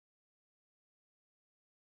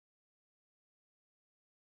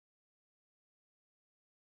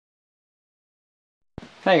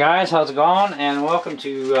Hey guys, how's it going? And welcome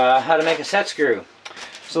to how to make a set screw.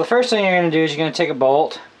 So the first thing you're going to do is you're going to take a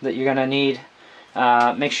bolt that you're going to need.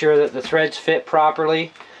 Make sure that the threads fit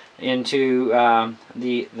properly into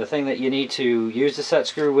the thing that you need to use the set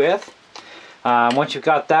screw with. Once you've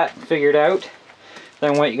got that figured out,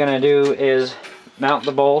 then what you're going to do is mount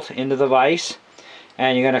the bolt into the vise,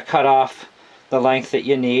 and you're going to cut off the length that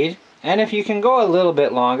you need. And if you can go a little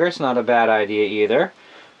bit longer, it's not a bad idea either,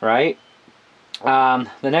 right?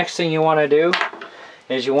 The next thing you want to do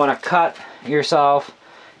is you want to cut yourself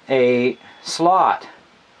a slot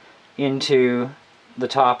into the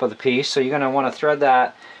top of the piece. So you're going to want to thread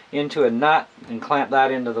that into a nut and clamp that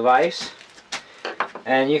into the vise.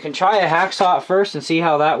 And you can try a hacksaw at first and see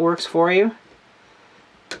how that works for you.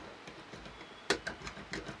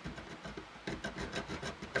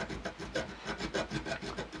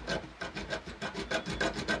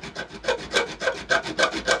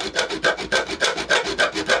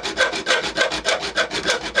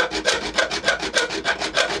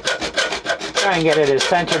 Try and get it as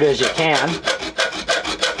centered as you can.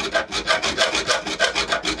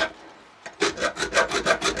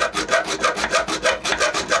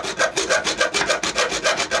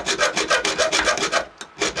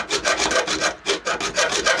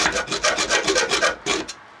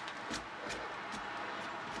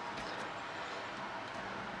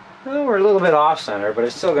 Well, we're a little bit off center, but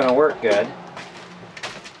it's still going to work good.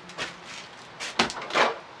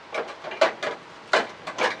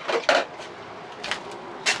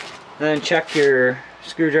 Then check your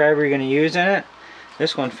screwdriver you're going to use in it.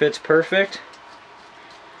 This one fits perfect.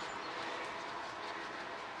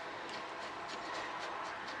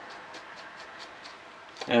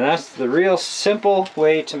 And that's the real simple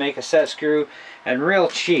way to make a set screw, and real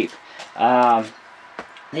cheap. The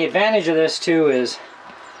advantage of this too is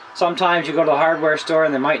sometimes you go to the hardware store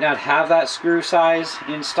and they might not have that screw size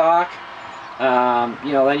in stock.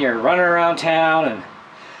 You know, then you're running around town, and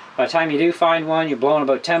by the time you do find one, you're blowing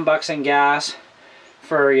about 10 bucks in gas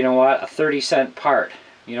for, you know what, a 30-cent part.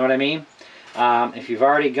 You know what I mean? If you've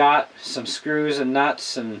already got some screws and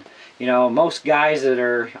nuts, and you know, most guys that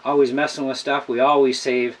are always messing with stuff, we always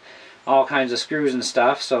save all kinds of screws and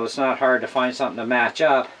stuff, so it's not hard to find something to match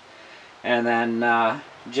up. And then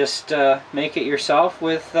just make it yourself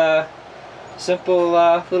with simple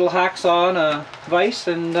little hacksaw and a vise,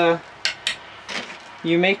 and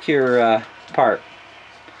you make your part.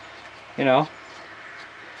 You know,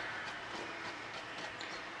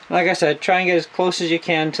 like I said, try and get as close as you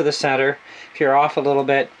can to the center. If you're off a little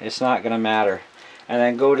bit, it's not going to matter. And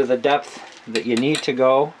then go to the depth that you need to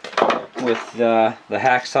go with the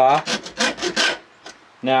hacksaw.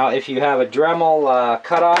 Now, if you have a Dremel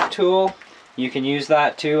cutoff tool, you can use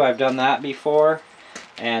that too. I've done that before,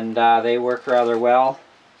 and they work rather well.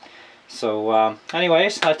 So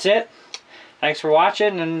anyways, that's it. Thanks for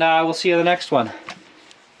watching, and we'll see you in the next one.